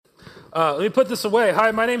Let me put this away.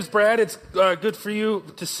 Hi, my name's Brad. It's good for you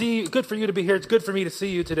to be here. It's good for me to see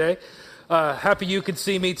you today. Happy you can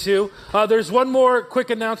see me too. There's one more quick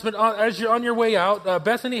announcement. As you're on your way out,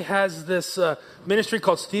 Bethany has this ministry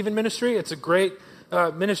called Stephen Ministry. It's a great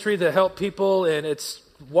ministry to help people, and it's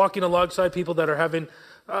walking alongside people that are having,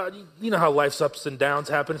 you know how life's ups and downs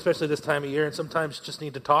happen, especially this time of year, and sometimes you just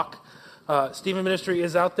need to talk. Stephen Ministry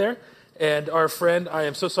is out there, and our friend, I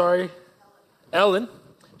am so sorry, Ellen,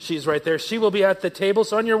 she's right there. She will be at the table.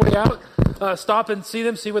 So on your way out, stop and see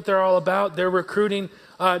them, see what they're all about. They're recruiting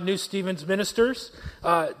new Stevens ministers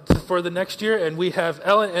for the next year. And we have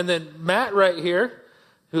Ellen and then Matt right here,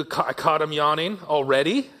 who I caught him yawning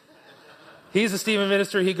already. He's a Stephen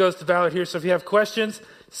minister. He goes to Ballard here. So if you have questions,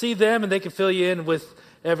 see them and they can fill you in with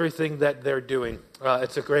everything that they're doing.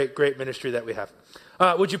 It's a great, great ministry that we have.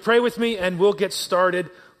 Would you pray with me? And we'll get started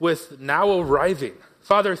with now arriving.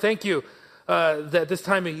 Father, thank you. That this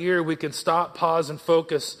time of year we can stop, pause, and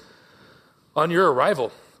focus on your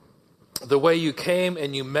arrival. The way you came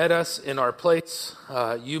and you met us in our place.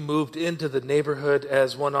 You moved into the neighborhood,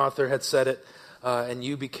 as one author had said it, and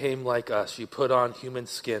you became like us. You put on human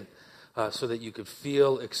skin so that you could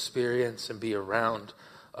feel, experience, and be around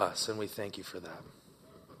us, and we thank you for that.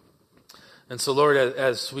 And so, Lord,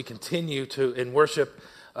 as we continue to in worship,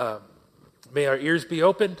 may our ears be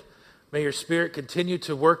opened. May your Spirit continue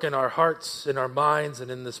to work in our hearts, in our minds,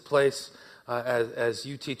 and in this place as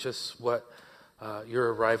you teach us what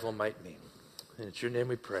your arrival might mean. And it's your name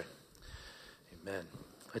we pray. Amen.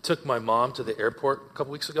 I took my mom to the airport a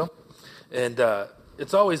couple weeks ago, and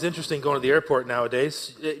it's always interesting going to the airport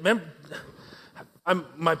nowadays. I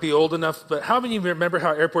might be old enough, but how many of you remember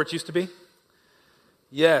how airports used to be?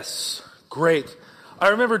 Yes, great. I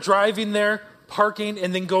remember driving there, parking,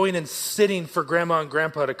 and then going and sitting for Grandma and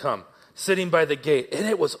Grandpa to come. Sitting by the gate, and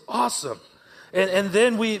it was awesome. And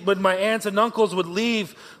then when my aunts and uncles would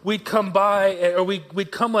leave, we'd come by, or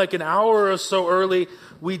we'd come like an hour or so early.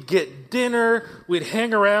 We'd get dinner, we'd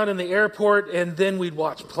hang around in the airport, and then we'd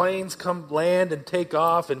watch planes come land and take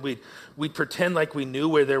off, and we'd pretend like we knew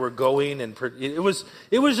where they were going, and it was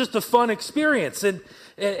just a fun experience.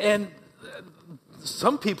 And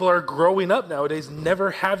some people are growing up nowadays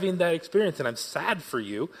never having that experience, and I'm sad for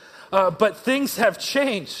you. But things have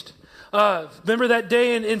changed. Remember that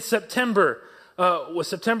day in September,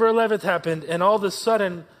 September 11th happened, and all of a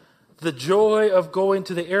sudden, the joy of going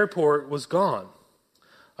to the airport was gone.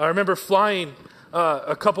 I remember flying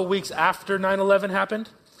a couple weeks after 9/11 happened,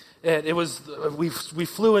 and it was we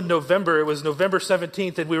flew in November. It was November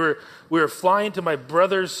 17th, and we were flying to my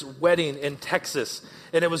brother's wedding in Texas,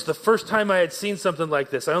 and it was the first time I had seen something like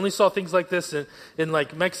this. I only saw things like this in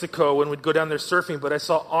like Mexico when we'd go down there surfing, but I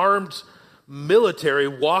saw armed military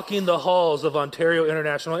walking the halls of Ontario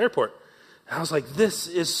International Airport. And I was like, this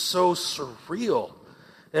is so surreal.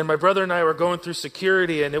 And my brother and I were going through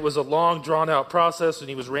security, and it was a long, drawn-out process, and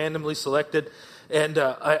he was randomly selected. And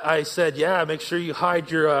I said, yeah, make sure you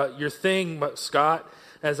hide your thing, Scott,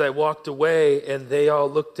 as I walked away. And they all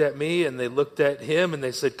looked at me, and they looked at him, and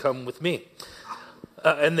they said, come with me.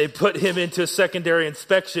 And they put him into a secondary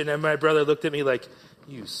inspection, and my brother looked at me like,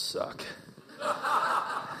 you suck.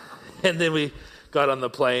 And then we got on the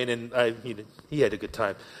plane, and he had a good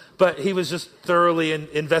time. But he was just thoroughly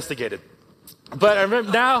investigated. But I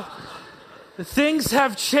remember now, things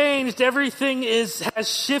have changed. Everything has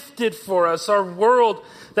shifted for us. Our world,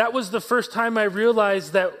 that was the first time I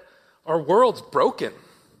realized that our world's broken.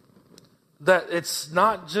 That it's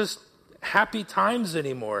not just happy times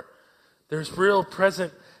anymore. There's real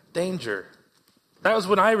present danger. That was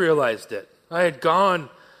when I realized it. I had gone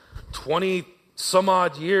 20 some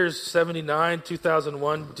odd years, 79,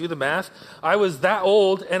 2001, do the math. I was that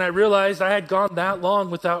old, and I realized I had gone that long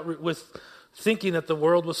with thinking that the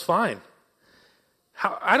world was fine.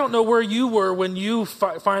 I don't know where you were when you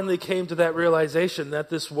finally came to that realization that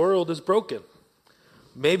this world is broken.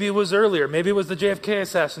 Maybe it was earlier. Maybe it was the JFK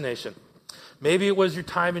assassination. Maybe it was your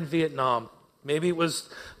time in Vietnam. Maybe it was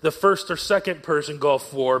the first or second Persian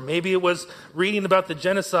Gulf War. Maybe it was reading about the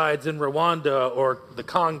genocides in Rwanda or the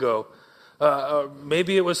Congo.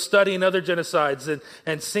 Maybe it was studying other genocides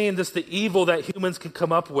and seeing this, the evil that humans can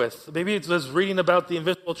come up with. Maybe it was reading about the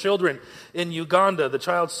invisible children in Uganda, the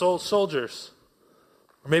child soldiers.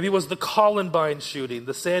 Or maybe it was the Columbine shooting,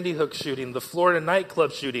 the Sandy Hook shooting, the Florida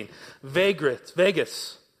nightclub shooting,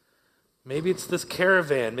 Vegas. Maybe it's this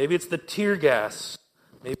caravan. Maybe it's the tear gas.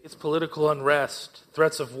 Maybe it's political unrest,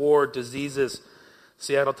 threats of war, diseases.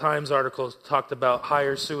 Seattle Times article talked about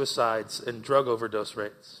higher suicides and drug overdose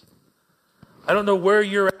rates. I don't know where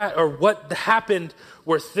you're at or what happened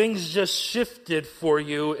where things just shifted for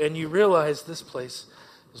you and you realize this place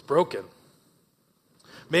was broken.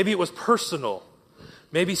 Maybe it was personal.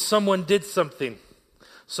 Maybe someone did something.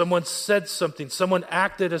 Someone said something. Someone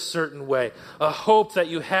acted a certain way. A hope that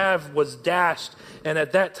you have was dashed, and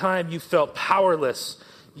at that time you felt powerless,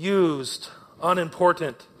 used,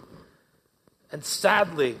 unimportant. And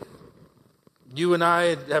sadly, you and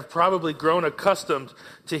I have probably grown accustomed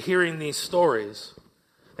to hearing these stories.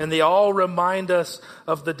 And they all remind us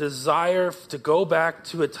of the desire to go back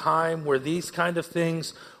to a time where these kind of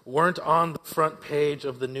things weren't on the front page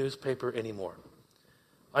of the newspaper anymore.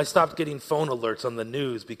 I stopped getting phone alerts on the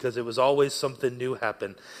news because it was always something new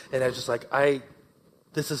happened. And I was just like,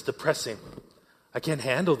 this is depressing. I can't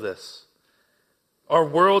handle this. Our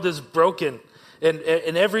world is broken. And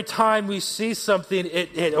every time we see something,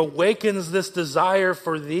 it awakens this desire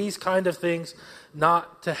for these kind of things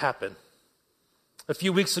not to happen. A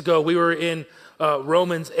few weeks ago, we were in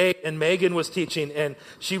Romans 8, and Megan was teaching, and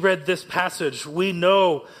she read this passage. We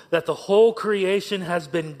know that the whole creation has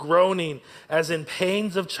been groaning as in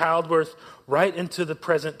pains of childbirth right into the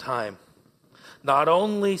present time. Not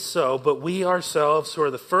only so, but we ourselves, who are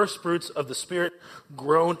the first fruits of the Spirit,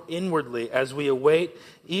 groan inwardly as we await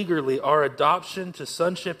eagerly our adoption to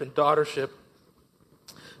sonship and daughtership,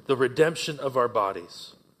 the redemption of our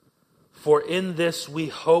bodies. For in this we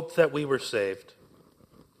hope that we were saved.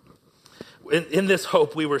 In this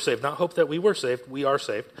hope we were saved. Not hope that we were saved, we are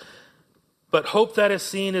saved. But hope that is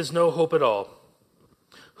seen is no hope at all.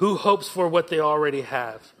 Who hopes for what they already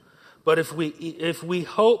have? But if we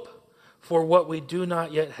hope for what we do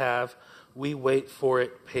not yet have, we wait for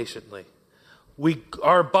it patiently.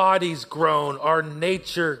 Our bodies groan, our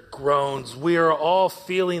nature groans. We are all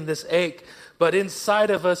feeling this ache. But inside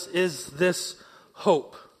of us is this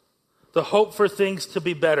hope. The hope for things to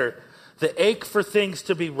be better. The ache for things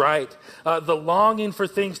to be right. The longing for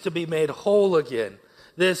things to be made whole again.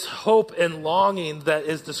 This hope and longing that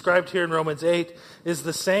is described here in Romans 8 is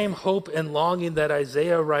the same hope and longing that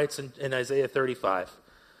Isaiah writes in Isaiah 35.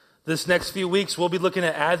 This next few weeks, we'll be looking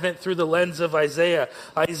at Advent through the lens of Isaiah.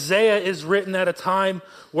 Isaiah is written at a time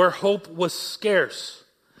where hope was scarce.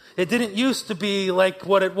 It didn't used to be like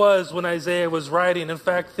what it was when Isaiah was writing. In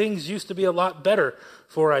fact, things used to be a lot better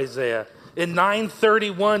for Isaiah. In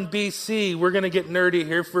 931 BC, we're going to get nerdy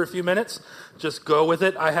here for a few minutes. Just go with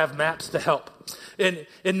it. I have maps to help. In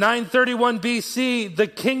 931 BC, the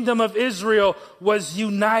kingdom of Israel was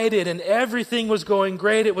united and everything was going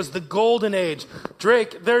great. It was the golden age.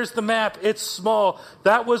 Drake, there's the map. It's small.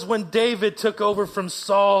 That was when David took over from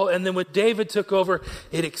Saul. And then when David took over,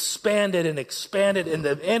 it expanded and expanded and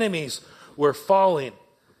the enemies were falling.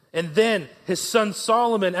 And then his son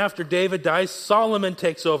Solomon, after David dies, Solomon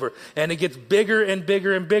takes over. And it gets bigger and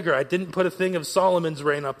bigger and bigger. I didn't put a thing of Solomon's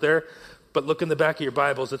reign up there, but look in the back of your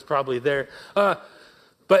Bibles, it's probably there.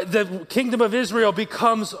 But the kingdom of Israel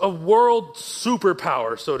becomes a world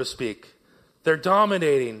superpower, so to speak. They're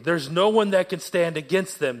dominating. There's no one that can stand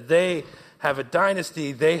against them. They have a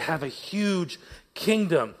dynasty. They have a huge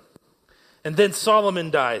kingdom. And then Solomon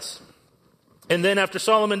dies. And then after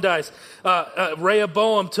Solomon dies,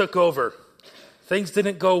 Rehoboam took over. Things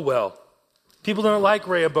didn't go well. People didn't like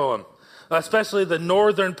Rehoboam, especially the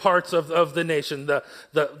northern parts of the nation,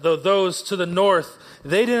 those to the north.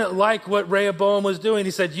 They didn't like what Rehoboam was doing.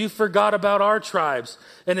 He said, you forgot about our tribes.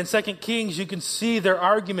 And in 2 Kings, you can see their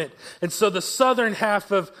argument. And so the southern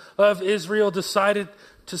half of Israel decided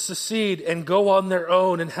to secede and go on their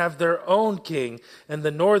own and have their own king. And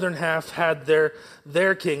the northern half had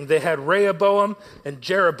their king. They had Rehoboam and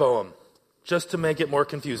Jeroboam, just to make it more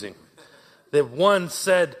confusing. One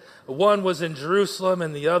was in Jerusalem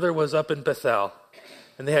and the other was up in Bethel.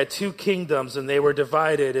 And they had two kingdoms and they were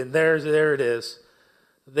divided. And there it is.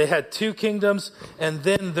 They had two kingdoms and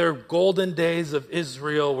then their golden days of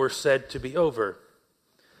Israel were said to be over.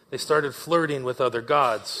 They started flirting with other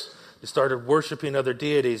gods. They started worshiping other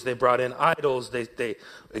deities. They brought in idols. They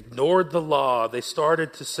ignored the law. They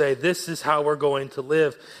started to say, this is how we're going to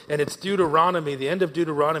live. And it's Deuteronomy, the end of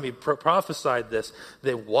Deuteronomy prophesied this.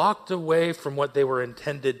 They walked away from what they were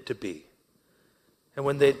intended to be. And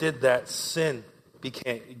when they did that, sin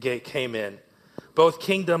came in. Both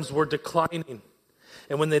kingdoms were declining.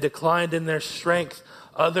 And when they declined in their strength,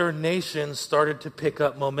 other nations started to pick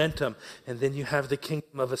up momentum. And then you have the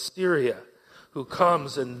kingdom of Assyria, who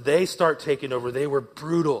comes and they start taking over. They were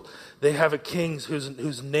brutal. They have a king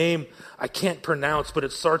whose name I can't pronounce, but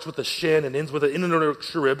it starts with a shin and ends with an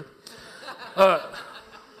inarib.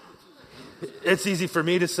 It's easy for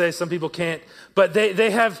me to say. Some people can't. But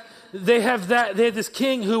they had this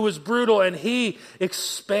king who was brutal, and he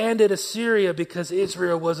expanded Assyria because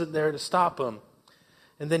Israel wasn't there to stop him.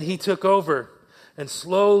 And then he took over. And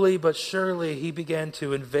slowly but surely he began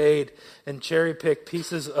to invade and cherry pick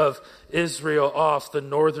pieces of Israel off the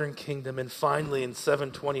northern kingdom. And finally in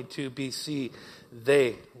 722 BC,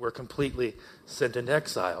 they were completely sent into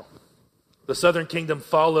exile. The southern kingdom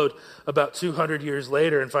followed about 200 years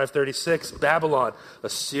later in 536. Babylon,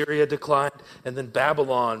 Assyria declined, and then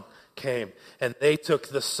Babylon came. And they took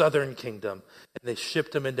the southern kingdom and they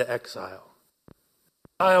shipped them into exile.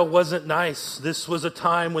 Exile wasn't nice. This was a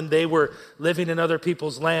time when they were living in other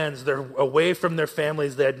people's lands. They're away from their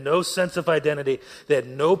families. They had no sense of identity. They had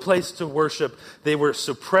no place to worship. They were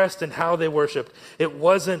suppressed in how they worshiped. It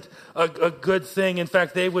wasn't a good thing. In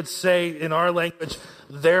fact, they would say in our language,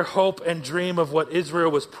 their hope and dream of what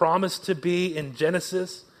Israel was promised to be in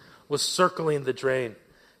Genesis was circling the drain,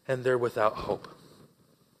 and they're without hope.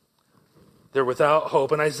 They're without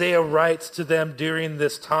hope. And Isaiah writes to them during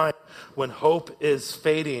this time when hope is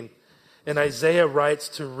fading. And Isaiah writes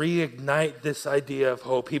to reignite this idea of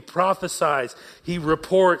hope. He prophesies, he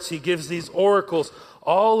reports, he gives these oracles,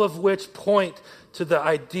 all of which point to the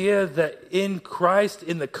idea that in Christ,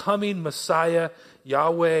 in the coming Messiah,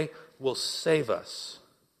 Yahweh will save us.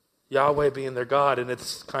 Yahweh being their God. And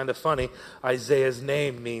it's kind of funny, Isaiah's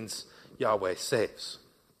name means Yahweh saves.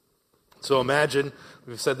 So imagine,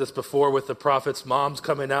 we've said this before with the prophets, mom's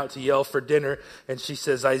coming out to yell for dinner, and she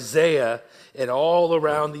says, Isaiah, and all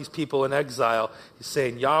around these people in exile, he's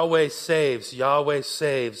saying, Yahweh saves,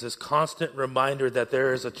 this constant reminder that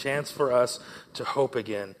there is a chance for us to hope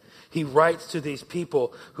again. He writes to these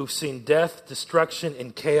people who've seen death, destruction,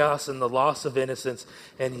 and chaos, and the loss of innocence,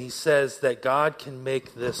 and he says that God can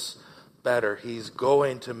make this better. He's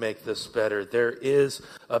going to make this better. There is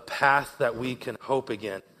a path that we can hope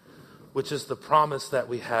again, which is the promise that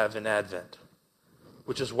we have in Advent,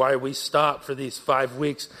 which is why we stop for these 5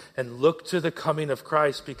 weeks and look to the coming of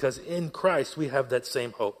Christ, because in Christ we have that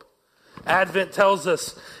same hope. Advent tells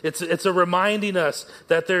us, it's a reminding us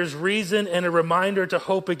that there's reason and a reminder to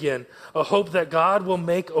hope again, a hope that God will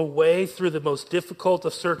make a way through the most difficult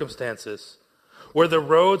of circumstances, where the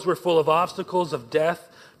roads were full of obstacles of death,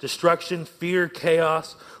 destruction, fear,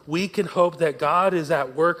 chaos. We can hope that God is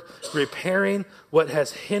at work repairing what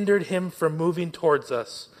has hindered him from moving towards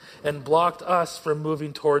us and blocked us from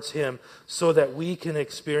moving towards him, so that we can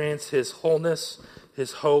experience his wholeness,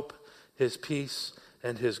 his hope, his peace,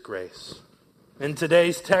 and his grace. In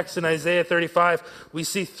today's text in Isaiah 35, we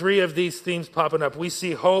see 3 of these themes popping up. We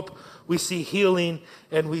see hope, we see healing,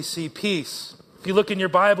 and we see peace. If you look in your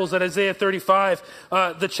Bibles at Isaiah 35,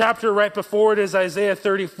 the chapter right before it is Isaiah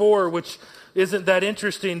 34, which isn't that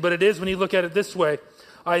interesting, but it is when you look at it this way.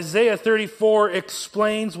 Isaiah 34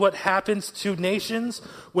 explains what happens to nations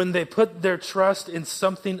when they put their trust in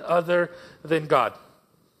something other than God.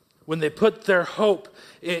 When they put their hope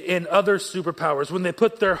in other superpowers, when they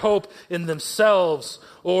put their hope in themselves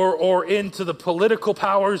or into the political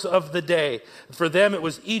powers of the day. For them, it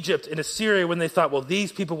was Egypt and Assyria when they thought, well,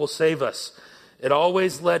 these people will save us. It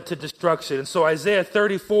always led to destruction. And so Isaiah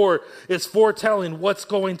 34 is foretelling what's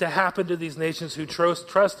going to happen to these nations who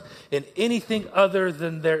trust in anything other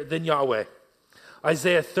than Yahweh.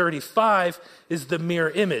 Isaiah 35 is the mirror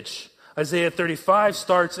image. Isaiah 35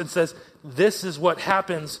 starts and says, this is what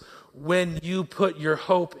happens when you put your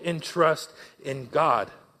hope and trust in God.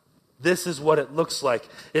 This is what it looks like.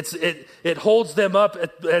 It holds them up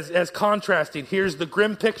as contrasting. Here's the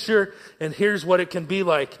grim picture, and here's what it can be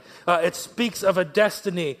like. It speaks of a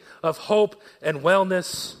destiny of hope and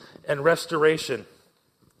wellness and restoration.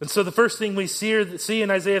 And so the first thing we see in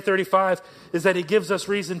Isaiah 35 is that he gives us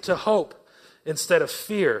reason to hope instead of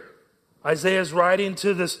fear. Isaiah is writing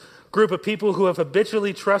to this group of people who have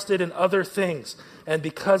habitually trusted in other things. And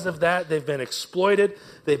because of that, they've been exploited,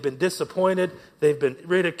 they've been disappointed, they've been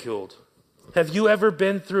ridiculed. Have you ever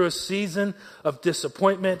been through a season of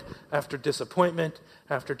disappointment after disappointment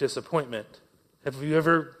after disappointment? Have you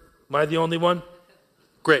ever, am I the only one?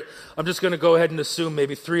 Great. I'm just going to go ahead and assume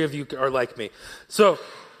maybe 3 of you are like me. So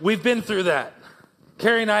we've been through that.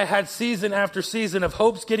 Carrie and I had season after season of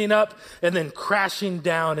hopes getting up and then crashing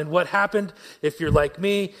down. And what happened, if you're like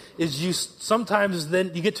me, is you sometimes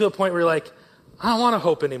then you get to a point where you're like, I don't want to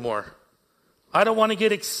hope anymore. I don't want to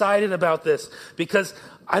get excited about this because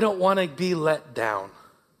I don't want to be let down.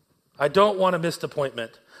 I don't want a missed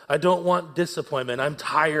appointment. I don't want disappointment. I'm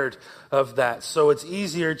tired of that. So it's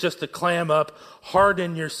easier just to clam up,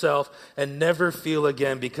 harden yourself, and never feel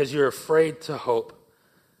again because you're afraid to hope.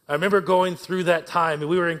 I remember going through that time.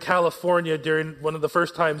 We were in California during one of the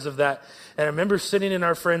first times of that. And I remember sitting in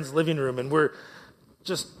our friend's living room and we're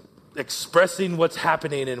just expressing what's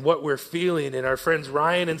happening and what we're feeling. And our friends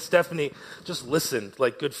Ryan and Stephanie just listened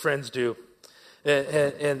like good friends do.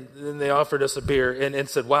 And then they offered us a beer and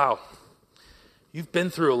said, wow, you've been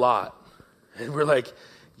through a lot. And we're like,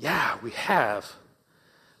 yeah, we have.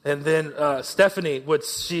 And then Stephanie,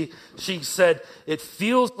 she said, it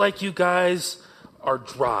feels like you guys are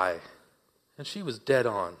dry. And she was dead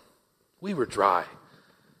on. We were dry.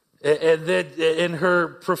 And then in her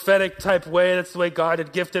prophetic type way, that's the way God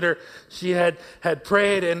had gifted her, she had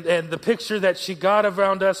prayed, and the picture that she got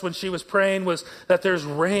around us when she was praying was that there's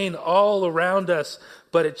rain all around us,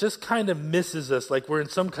 but it just kind of misses us, like we're in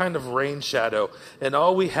some kind of rain shadow, and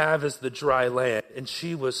all we have is the dry land. And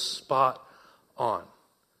she was spot on.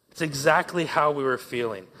 It's exactly how we were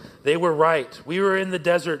feeling. They were right. We were in the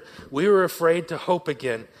desert. We were afraid to hope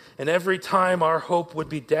again. And every time our hope would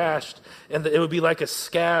be dashed, and it would be like a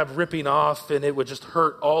scab ripping off, and it would just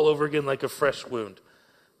hurt all over again like a fresh wound.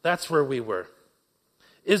 That's where we were.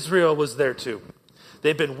 Israel was there too.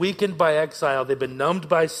 They've been weakened by exile. They've been numbed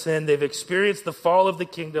by sin. They've experienced the fall of the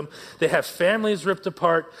kingdom. They have families ripped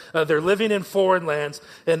apart. They're living in foreign lands.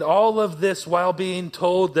 And all of this while being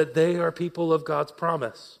told that they are people of God's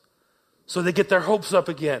promise. So they get their hopes up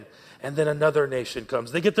again. And then another nation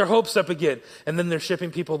comes. They get their hopes up again. And then they're shipping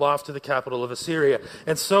people off to the capital of Assyria.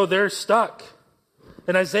 And so they're stuck.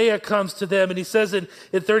 And Isaiah comes to them and he says in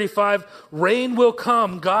 35, rain will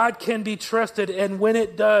come. God can be trusted. And when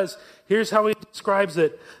it does, here's how he describes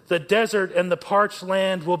it. The desert and the parched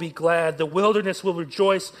land will be glad. The wilderness will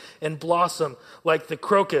rejoice and blossom like the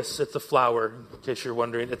crocus. It's a flower, in case you're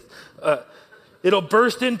wondering. It'll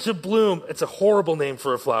burst into bloom. It's a horrible name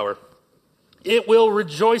for a flower. It will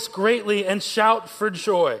rejoice greatly and shout for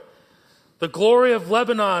joy. The glory of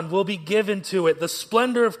Lebanon will be given to it, the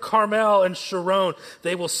splendor of Carmel and Sharon.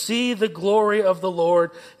 They will see the glory of the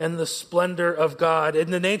Lord and the splendor of God.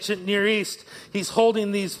 In the ancient Near East, he's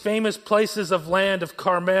holding these famous places of land of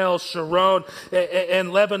Carmel, Sharon,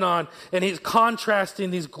 and Lebanon, and he's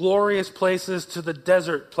contrasting these glorious places to the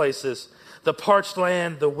desert places, the parched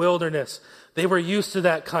land, the wilderness. They were used to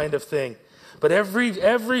that kind of thing. But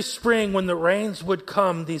every spring when the rains would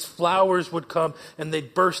come, these flowers would come and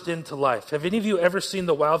they'd burst into life. Have any of you ever seen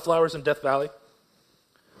the wildflowers in Death Valley?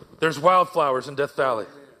 There's wildflowers in Death Valley.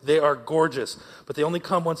 They are gorgeous, but they only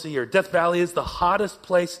come once a year. Death Valley is the hottest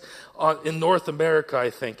place in North America,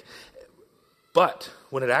 I think. But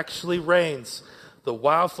when it actually rains, the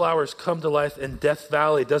wildflowers come to life and Death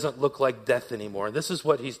Valley doesn't look like death anymore. And this is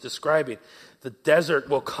what he's describing. The desert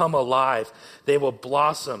will come alive. They will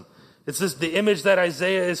blossom. It's the image that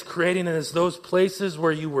Isaiah is creating, and it's those places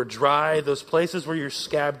where you were dry, those places where you're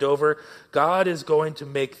scabbed over. God is going to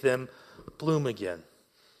make them bloom again.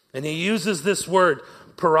 And he uses this word,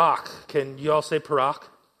 parak. Can you all say parak?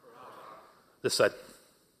 This side.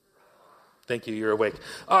 Thank you, you're awake.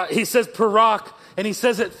 He says parak, and he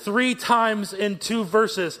says it 3 times in 2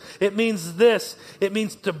 verses. It means this. It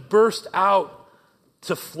means to burst out,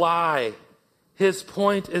 to fly. His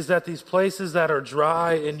point is that these places that are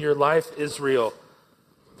dry in your life, Israel,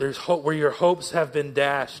 there's hope where your hopes have been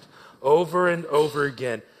dashed over and over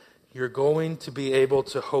again. You're going to be able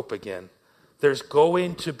to hope again. There's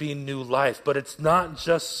going to be new life, but it's not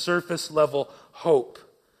just surface level hope.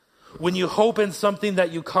 When you hope in something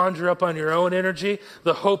that you conjure up on your own energy,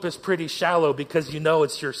 the hope is pretty shallow because you know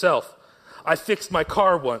it's yourself. I fixed my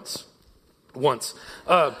car once.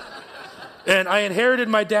 And I inherited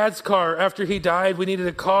my dad's car after he died. We needed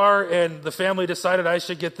a car, and the family decided I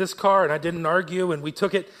should get this car, and I didn't argue, and we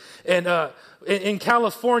took it. And in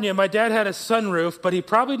California, my dad had a sunroof, but he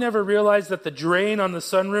probably never realized that the drain on the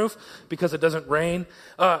sunroof, because it doesn't rain,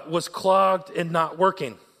 was clogged and not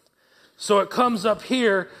working. So it comes up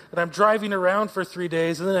here, and I'm driving around for 3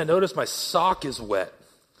 days, and then I notice my sock is wet.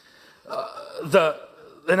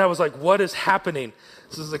 And I was like, what is happening?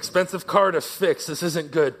 This is an expensive car to fix. This isn't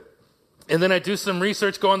good. And then I do some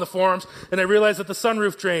research, go on the forums, and I realize that the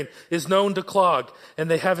sunroof drain is known to clog. And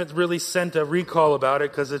they haven't really sent a recall about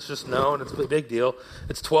it because it's just known. It's a big deal.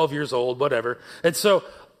 It's 12 years old, whatever. And so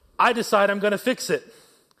I decide I'm going to fix it.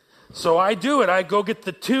 So I do it. I go get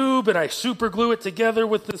the tube and I super glue it together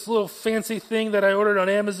with this little fancy thing that I ordered on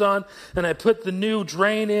Amazon. And I put the new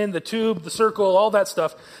drain in, the tube, the circle, all that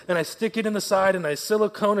stuff. And I stick it in the side and I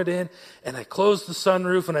silicone it in. And I close the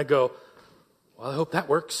sunroof and I go, well, I hope that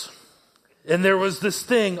works. And there was this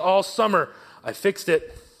thing all summer. I fixed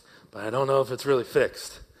it, but I don't know if it's really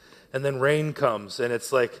fixed. And then rain comes, and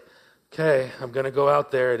it's like, okay, I'm going to go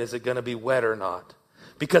out there, and is it going to be wet or not?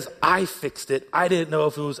 Because I fixed it. I didn't know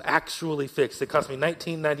if it was actually fixed. It cost me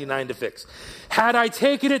 $19.99 to fix. Had I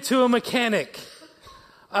taken it to a mechanic,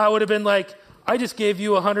 I would have been like, I just gave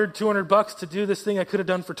you $100, $200 to do this thing I could have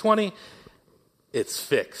done for $20. It's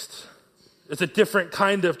fixed. It's a different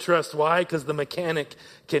kind of trust. Why? Because the mechanic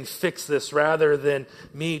can fix this rather than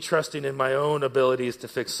me trusting in my own abilities to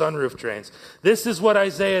fix sunroof drains. This is what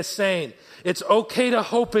Isaiah is saying. It's okay to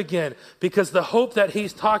hope again, because the hope that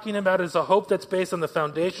he's talking about is a hope that's based on the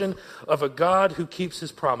foundation of a God who keeps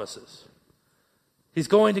his promises. He's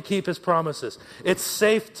going to keep his promises. It's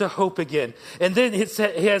safe to hope again. And then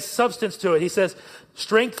he has substance to it. He says,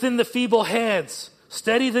 strengthen the feeble hands.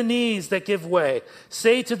 Steady the knees that give way.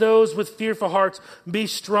 Say to those with fearful hearts, be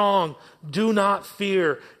strong. Do not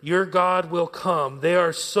fear. Your God will come. They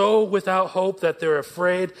are so without hope that they're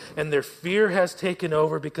afraid, and their fear has taken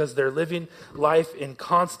over because they're living life in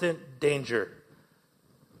constant danger.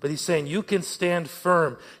 But he's saying you can stand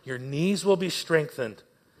firm. Your knees will be strengthened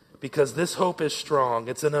because this hope is strong.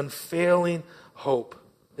 It's an unfailing hope.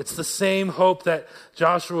 It's the same hope that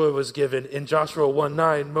Joshua was given in Joshua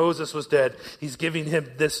 1:9. Moses was dead. He's giving him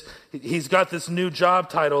this, he's got this new job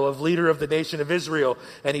title of leader of the nation of Israel.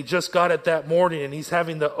 And he just got it that morning, and he's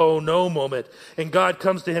having the oh no moment. And God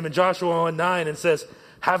comes to him in Joshua 1:9 and says,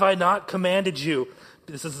 have I not commanded you?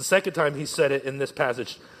 This is the second time he said it in this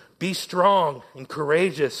passage. Be strong and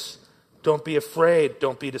courageous. Don't be afraid.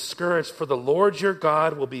 Don't be discouraged. For the Lord your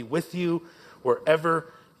God will be with you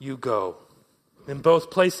wherever you go. In both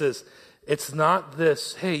places, it's not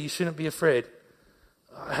this, hey, you shouldn't be afraid.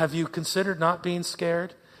 Have you considered not being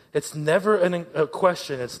scared? It's never a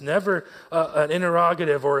question. It's never an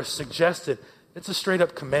interrogative or a suggestion. It's a straight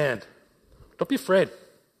up command. Don't be afraid.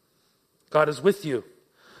 God is with you.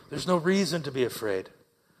 There's no reason to be afraid.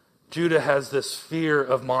 Judah has this fear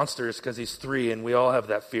of monsters because he's 3, and we all have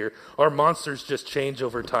that fear. Our monsters just change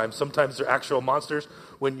over time. Sometimes they're actual monsters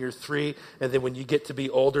when you're 3, and then when you get to be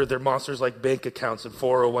older, they're monsters like bank accounts and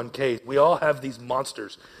 401ks. We all have these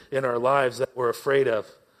monsters in our lives that we're afraid of.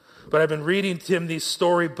 But I've been reading to him these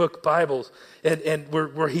storybook Bibles, and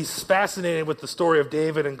where he's fascinated with the story of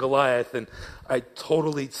David and Goliath, and I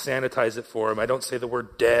totally sanitize it for him. I don't say the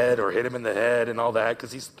word dead or hit him in the head and all that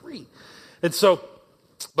because he's 3. And so,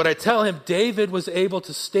 but I tell him David was able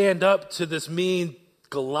to stand up to this mean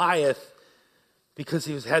Goliath because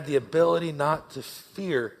he had the ability not to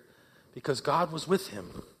fear because God was with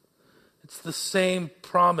him. It's the same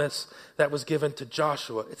promise that was given to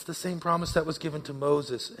Joshua. It's the same promise that was given to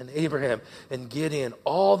Moses and Abraham and Gideon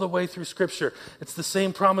all the way through Scripture. It's the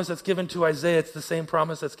same promise that's given to Isaiah. It's the same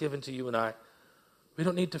promise that's given to you and I. We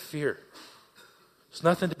don't need to fear. There's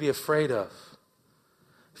nothing to be afraid of.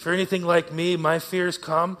 If you're anything like me, my fears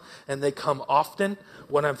come, and they come often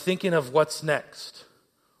when I'm thinking of what's next.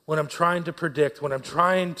 When I'm trying to predict, when I'm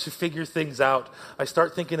trying to figure things out, I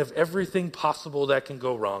start thinking of everything possible that can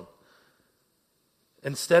go wrong.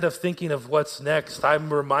 Instead of thinking of what's next,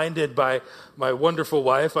 I'm reminded by my wonderful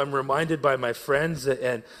wife, I'm reminded by my friends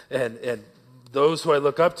and those who I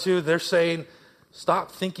look up to. They're saying, stop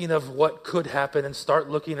thinking of what could happen and start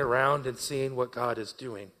looking around and seeing what God is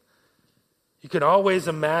doing. You can always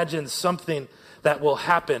imagine something that will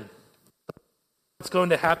happen. What's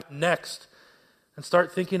going to happen next? And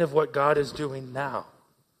start thinking of what God is doing now.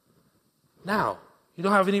 Now. You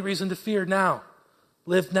don't have any reason to fear now.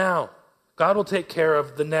 Live now. God will take care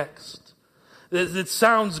of the next. It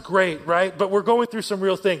sounds great, right? But we're going through some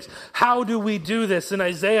real things. How do we do this? And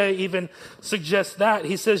Isaiah even suggests that.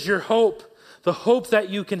 He says your hope, the hope that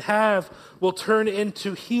you can have, will turn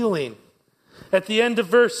into healing. At the end of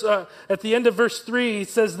verse 3, he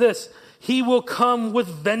says this, he will come with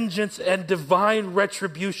vengeance and divine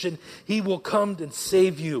retribution. He will come and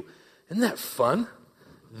save you. Isn't that fun?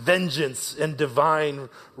 Vengeance and divine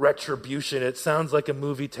retribution. It sounds like a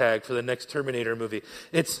movie tag for the next Terminator movie.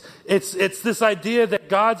 It's this idea that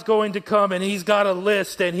God's going to come and he's got a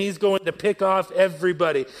list and he's going to pick off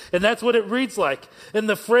everybody. And that's what it reads like. And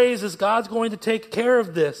the phrase is God's going to take care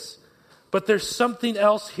of this. But there's something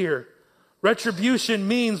else here. Retribution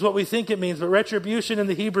means what we think it means, but retribution in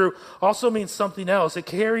the Hebrew also means something else. It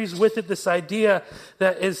carries with it this idea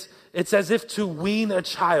that it's as if to wean a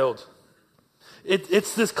child.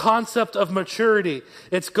 It's this concept of maturity.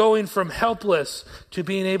 It's going from helpless to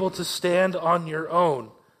being able to stand on your own.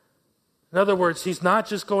 In other words, he's not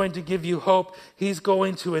just going to give you hope, he's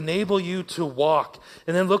going to enable you to walk.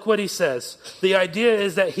 And then look what he says. The idea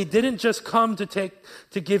is that he didn't just come to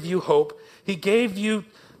give you hope, he gave you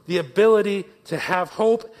the ability to have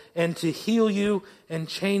hope and to heal you and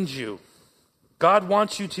change you. God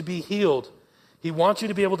wants you to be healed. He wants you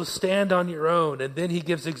to be able to stand on your own. And then he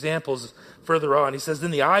gives examples further on. He says, then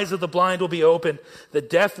the eyes of the blind will be opened.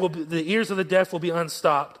 The ears of the deaf will be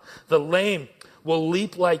unstopped. The lame will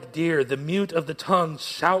leap like deer. The mute of the tongue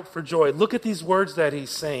shout for joy. Look at these words that he's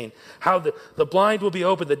saying. How the blind will be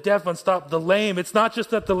open, the deaf unstopped, the lame. It's not just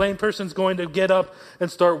that the lame person's going to get up and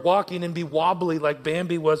start walking and be wobbly like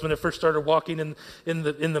Bambi was when it first started walking in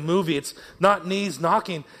the movie. It's not knees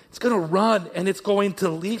knocking. It's going to run and it's going to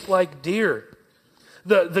leap like deer.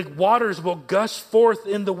 The waters will gush forth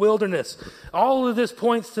in the wilderness. All of this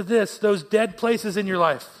points to this, those dead places in your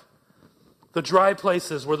life. The dry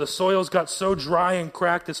places where the soil's got so dry and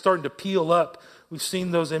cracked it's starting to peel up. We've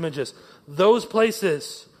seen those images. Those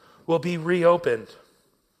places will be reopened.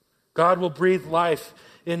 God will breathe life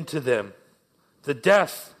into them. The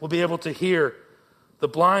deaf will be able to hear. The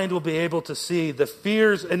blind will be able to see. The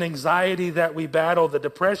fears and anxiety that we battle, the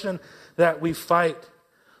depression that we fight,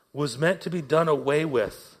 was meant to be done away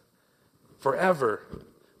with forever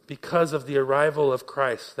because of the arrival of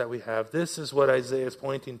Christ that we have. This is what Isaiah is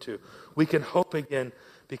pointing to. We can hope again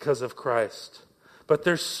because of Christ. But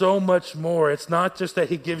there's so much more. It's not just that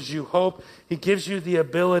he gives you hope. He gives you the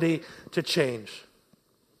ability to change.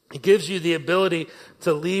 He gives you the ability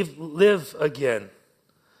to live again.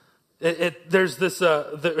 It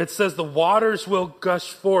says the waters will gush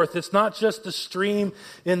forth. It's not just a stream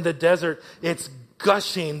in the desert. It's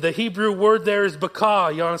gushing. The Hebrew word there is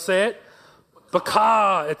bakah. You want to say it?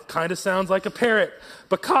 Bakah. It kind of sounds like a parrot.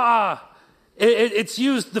 Bakah. It's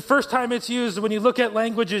used, the first time it's used, when you look at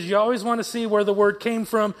languages, you always want to see where the word came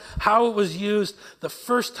from, how it was used. The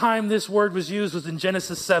first time this word was used was in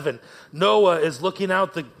Genesis 7. Noah is looking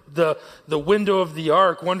out the window of the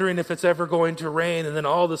ark, wondering if it's ever going to rain, and then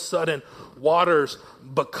all of a sudden, waters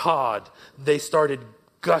bakad. They started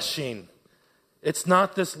gushing. It's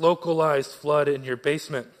not this localized flood in your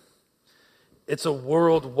basement. It's a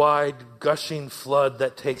worldwide gushing flood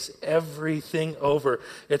that takes everything over.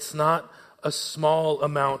 It's not a small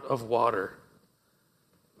amount of water.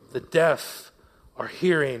 The deaf are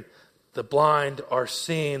hearing. The blind are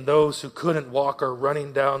seeing. Those who couldn't walk are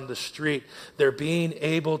running down the street. They're being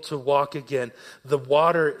able to walk again. The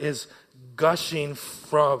water is gushing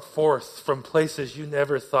forth from places you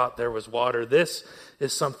never thought there was water. This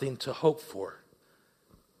is something to hope for.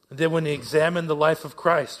 And then when you examine the life of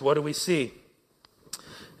Christ, what do we see?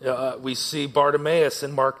 We see Bartimaeus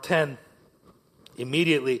in Mark 10.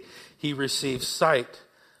 Immediately, he receives sight.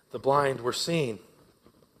 The blind were seeing.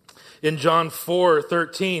 In John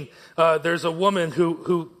 4:13, there's a woman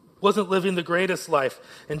who wasn't living the greatest life.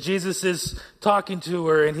 And Jesus is talking to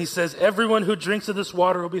her, and he says, everyone who drinks of this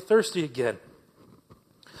water will be thirsty again.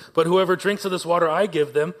 But whoever drinks of this water I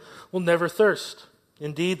give them will never thirst.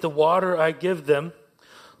 Indeed, the water I give them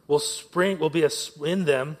will be in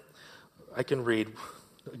them. I can read.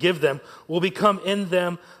 Give them, will become in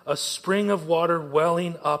them a spring of water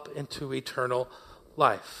welling up into eternal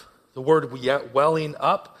life. The word welling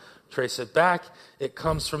up, trace it back, it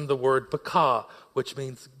comes from the word bakah, which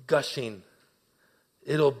means gushing.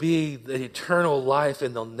 It'll be the eternal life,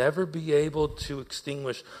 and they'll never be able to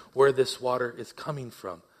extinguish where this water is coming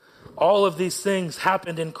from. All of these things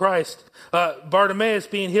happened in Christ. Bartimaeus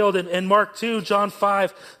being healed in Mark 2, John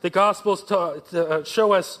 5, the Gospels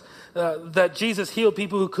show us that Jesus healed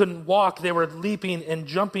people who couldn't walk. They were leaping and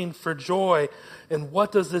jumping for joy. And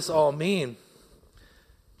what does this all mean?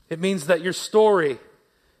 It means that your story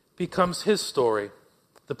becomes his story.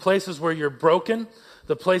 The places where you're broken,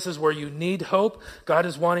 the places where you need hope, God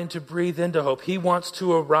is wanting to breathe into hope. He wants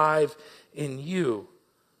to arrive in you.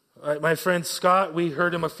 My friend Scott, we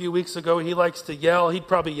heard him a few weeks ago. He likes to yell. He'd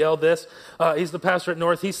probably yell this. He's the pastor at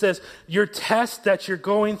North. He says, your test that you're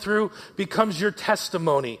going through becomes your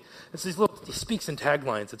testimony. He speaks in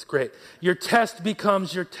taglines. It's great. Your test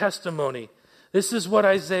becomes your testimony. This is what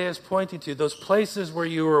Isaiah is pointing to. Those places where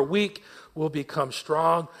you are weak will become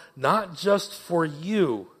strong, not just for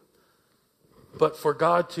you, but for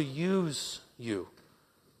God to use you,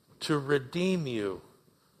 to redeem you,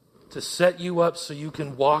 to set you up so you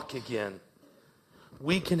can walk again.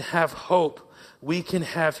 We can have hope. We can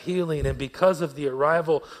have healing. And because of the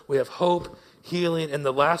arrival, we have hope, healing. And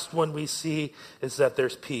the last one we see is that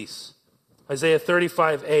there's peace. Isaiah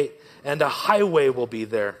 35:8, and a highway will be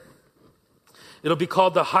there. It'll be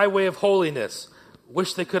called the highway of holiness.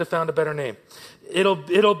 Wish they could have found a better name.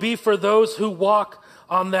 It'll be for those who walk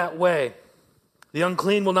on that way. The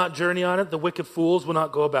unclean will not journey on it. The wicked fools will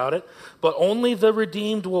not go about it. But only the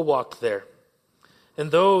redeemed will walk there.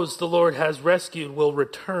 And those the Lord has rescued will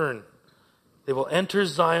return. They will enter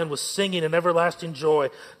Zion with singing and everlasting joy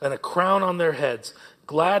and a crown on their heads.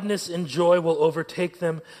 Gladness and joy will overtake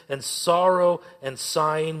them, and sorrow and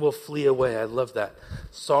sighing will flee away. I love that.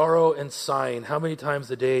 Sorrow and sighing. How many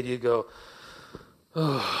times a day do you go,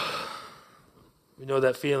 oh, you know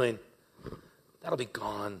that feeling? that'll be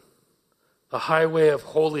gone. A highway of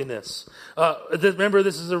holiness. Remember,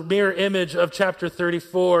 this is a mirror image of chapter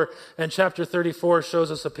 34, and chapter 34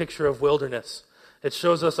 shows us a picture of wilderness. It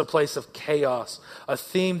shows us a place of chaos. A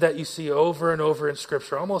theme that you see over and over in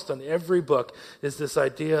Scripture, almost in every book, is this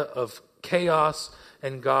idea of chaos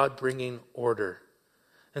and God bringing order.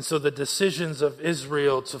 And so the decisions of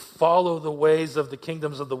Israel to follow the ways of the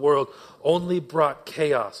kingdoms of the world only brought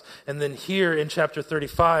chaos. And then here in chapter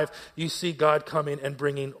 35, you see God coming and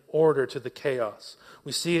bringing order to the chaos.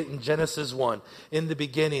 We see it in Genesis 1. In the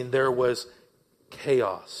beginning, there was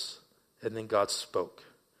chaos. And then God spoke.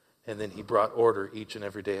 And then he brought order each and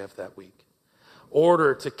every day of that week.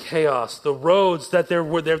 Order to chaos. The roads that they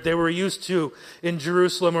were used to in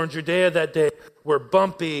Jerusalem or in Judea that day were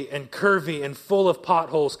bumpy and curvy and full of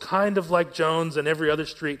potholes, kind of like Jones and every other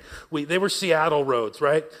street. They were Seattle roads,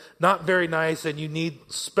 right? Not very nice, and you need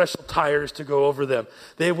special tires to go over them.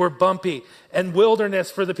 They were bumpy. And wilderness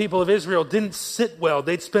for the people of Israel didn't sit well.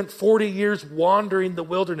 They'd spent 40 years wandering the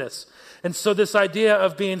wilderness. And so this idea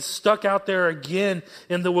of being stuck out there again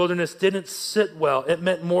in the wilderness didn't sit well. It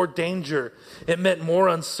meant more danger. It meant more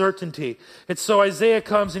uncertainty. And so Isaiah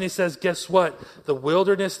comes and he says, guess what? The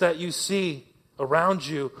wilderness that you see around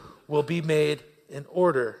you will be made in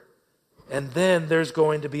order. And then there's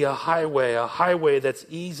going to be a highway that's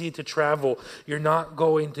easy to travel. You're not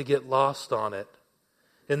going to get lost on it.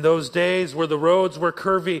 In those days where the roads were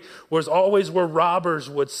curvy, was always where robbers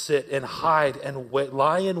would sit and hide and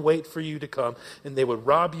lie in wait for you to come. And they would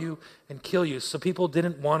rob you and kill you. So people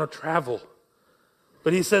didn't want to travel.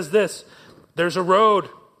 But he says this, there's a road,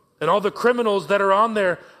 and all the criminals that are on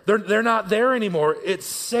there, they're not there anymore. It's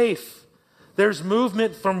safe. There's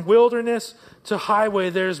movement from wilderness to highway.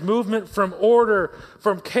 There's movement from order,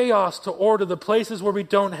 from chaos to order. The places where we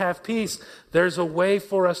don't have peace, there's a way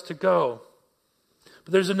for us to go.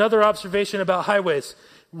 But there's another observation about highways.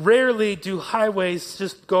 Rarely do highways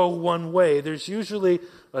just go one way. There's usually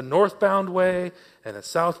a northbound way and a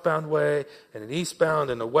southbound way and an eastbound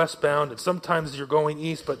and a westbound. And sometimes you're going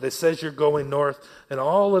east, but it says you're going north. And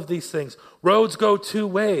all of these things. Roads go two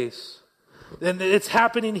ways. And it's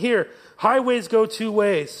happening here. Highways go two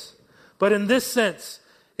ways. But in this sense,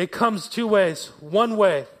 it comes two ways. One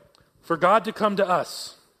way, for God to come to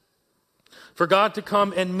us. For God to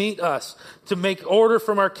come and meet us, to make order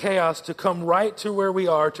from our chaos, to come right to where we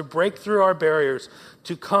are, to break through our barriers,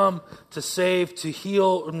 to come, to save, to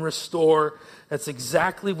heal and restore. That's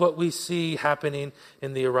exactly what we see happening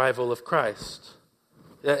in the arrival of Christ.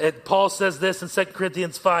 Paul says this in 2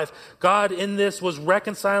 Corinthians 5. God in this was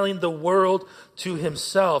reconciling the world to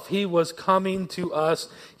himself. He was coming to us.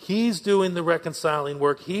 He's doing the reconciling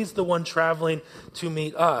work. He's the one traveling to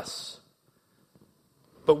meet us.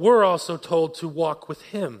 But we're also told to walk with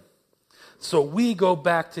him. So we go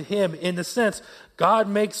back to him. In a sense, God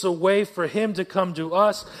makes a way for him to come to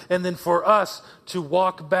us and then for us to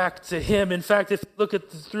walk back to him. In fact, if you look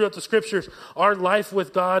at throughout the scriptures, our life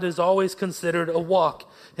with God is always considered a walk.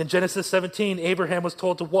 In Genesis 17, Abraham was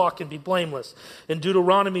told to walk and be blameless. In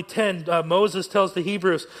Deuteronomy 10, Moses tells the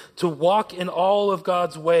Hebrews to walk in all of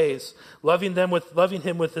God's ways, loving him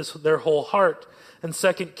with their whole heart. In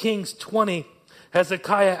 2 Kings 20,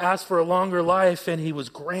 Hezekiah asked for a longer life, and he was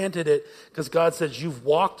granted it because God says, you've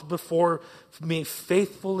walked before me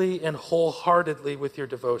faithfully and wholeheartedly with your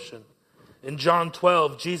devotion. In John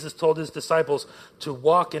 12, Jesus told his disciples to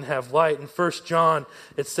walk and have light. In 1 John,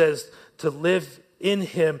 it says to live in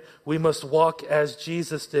him, we must walk as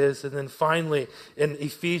Jesus did. And then finally, in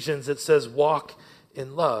Ephesians, it says walk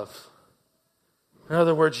in love. In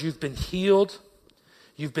other words, you've been healed,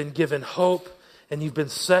 you've been given hope, and you've been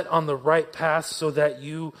set on the right path so that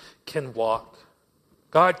you can walk.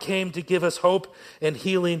 God came to give us hope and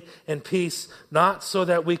healing and peace, not so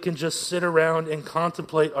that we can just sit around and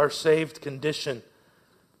contemplate our saved condition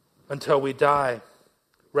until we die.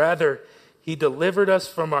 Rather, he delivered us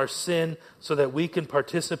from our sin so that we can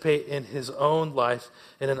participate in his own life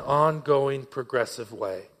in an ongoing, progressive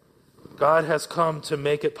way. God has come to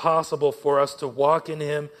make it possible for us to walk in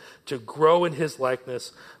him, to grow in his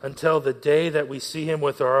likeness until the day that we see him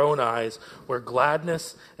with our own eyes, where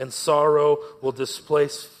gladness and sorrow will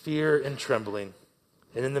displace fear and trembling.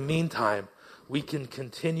 And in the meantime, we can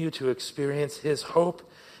continue to experience his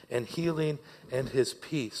hope and healing and his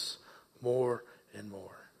peace more and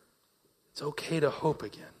more. It's okay to hope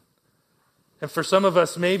again. And for some of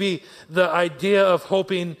us, maybe the idea of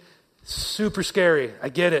hoping is super scary. I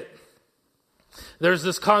get it. There's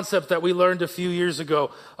this concept that we learned a few years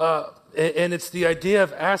ago, and it's the idea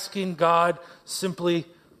of asking God simply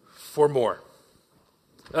for more.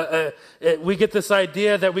 We get this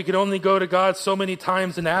idea that we can only go to God so many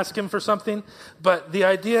times and ask him for something, but the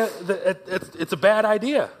idea, it's a bad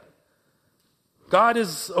idea. God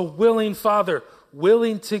is a willing Father,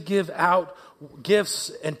 willing to give out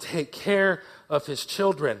gifts and take care of his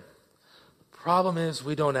children. Problem is,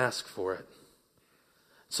 we don't ask for it.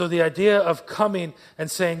 So the idea of coming and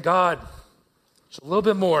saying, God, just a little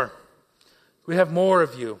bit more. We have more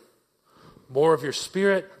of you, more of your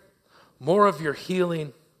Spirit, more of your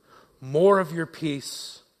healing, more of your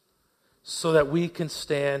peace, so that we can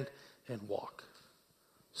stand and walk,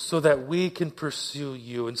 so that we can pursue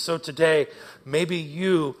you. And so today, maybe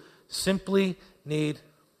you simply need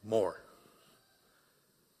more.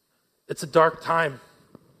 It's a dark time.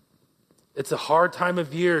 It's a hard time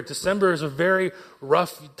of year. December is a very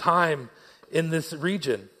rough time in this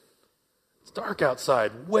region. It's dark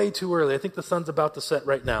outside, way too early. I think the sun's about to set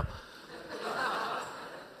right now.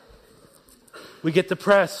 We get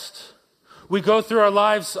depressed. We go through our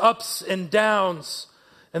lives ups and downs,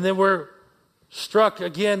 and then we're struck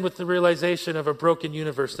again with the realization of a broken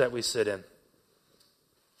universe that we sit in.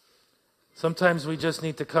 Sometimes we just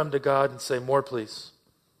need to come to God and say, more please.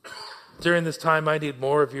 During this time, I need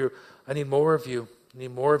more of you. I need more of you. I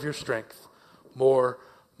need more of your strength. More,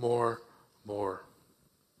 more, more.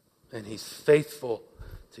 And he's faithful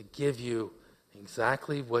to give you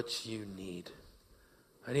exactly what you need.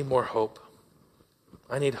 I need more hope.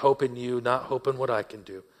 I need hope in you, not hope in what I can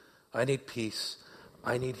do. I need peace.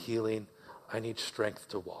 I need healing. I need strength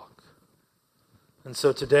to walk. And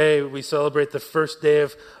so today we celebrate the first day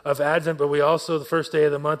of Advent, but we also, the first day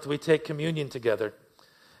of the month, we take communion together.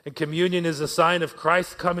 And communion is a sign of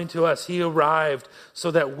Christ coming to us. He arrived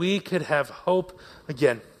so that we could have hope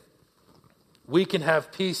again. We can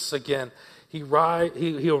have peace again. He arrived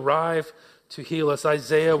to heal us.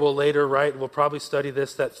 Isaiah will later write, we'll probably study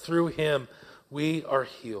this, that through him we are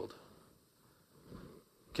healed.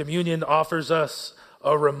 Communion offers us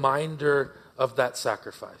a reminder of that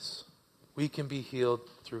sacrifice. We can be healed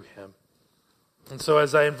through him. And so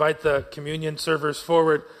as I invite the communion servers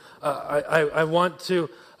forward, I want to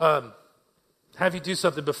have you do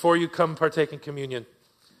something before you come partake in communion.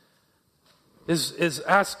 Is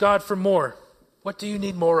ask God for more. What do you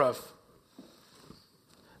need more of?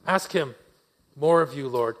 Ask him, more of you,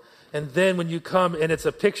 Lord. And then when you come, and it's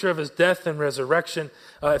a picture of his death and resurrection,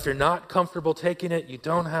 if you're not comfortable taking it, you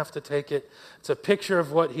don't have to take it. It's a picture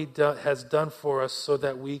of what he has done for us so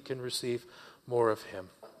that we can receive more of him.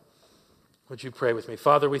 Would you pray with me?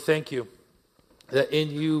 Father, we thank you that in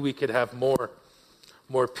you we could have more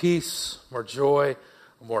peace, more joy,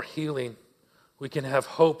 more healing. We can have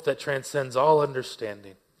hope that transcends all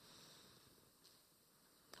understanding.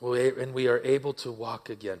 And we are able to walk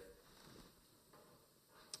again.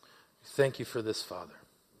 Thank you for this, Father.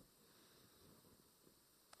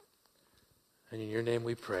 And in your name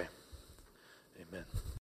we pray. Amen.